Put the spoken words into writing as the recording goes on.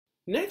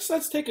Next,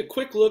 let's take a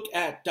quick look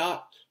at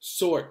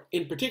 .sort,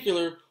 in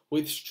particular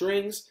with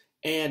strings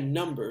and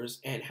numbers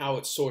and how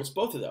it sorts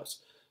both of those.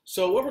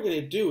 So what we're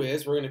going to do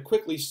is we're going to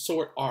quickly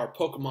sort our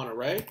Pokemon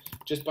array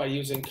just by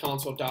using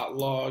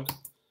console.log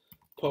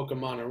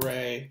Pokemon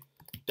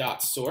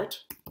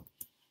array.sort.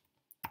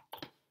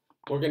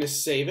 We're going to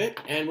save it,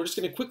 and we're just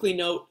going to quickly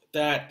note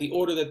that the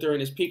order that they're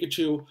in is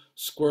Pikachu,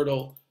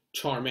 Squirtle,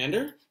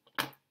 Charmander.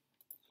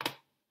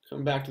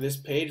 Come back to this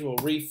page, we'll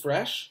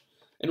refresh,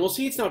 and we'll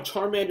see it's now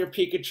Charmander,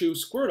 Pikachu,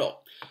 Squirtle.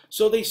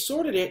 So they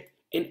sorted it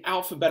in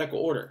alphabetical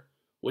order,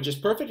 which is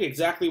perfect,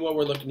 exactly what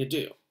we're looking to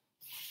do.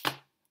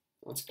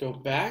 Let's go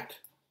back,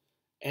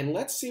 and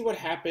let's see what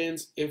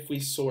happens if we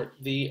sort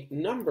the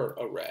number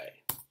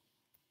array.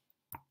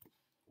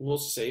 We'll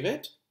save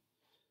it.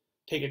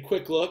 Take a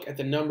quick look at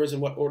the numbers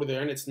and what order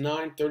they're in. It's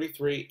 9,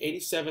 33,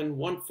 87,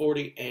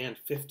 140, and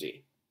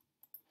 50.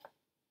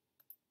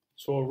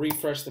 So we'll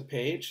refresh the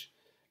page.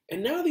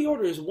 And now the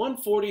order is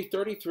 140,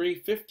 33,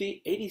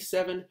 50,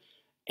 87,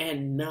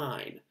 and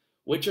 9,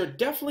 which are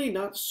definitely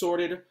not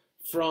sorted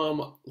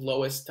from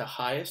lowest to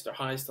highest or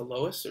highest to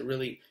lowest or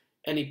really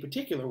any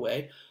particular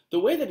way. The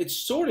way that it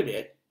sorted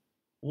it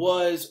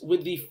was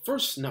with the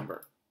first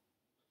number.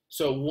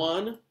 So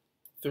 1,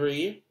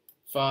 3,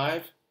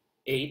 5,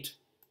 8,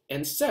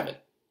 and 7.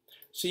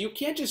 So you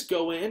can't just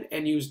go in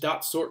and use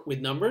 .sort with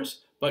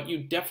numbers, but you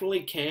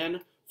definitely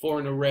can for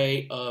an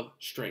array of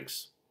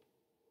strings.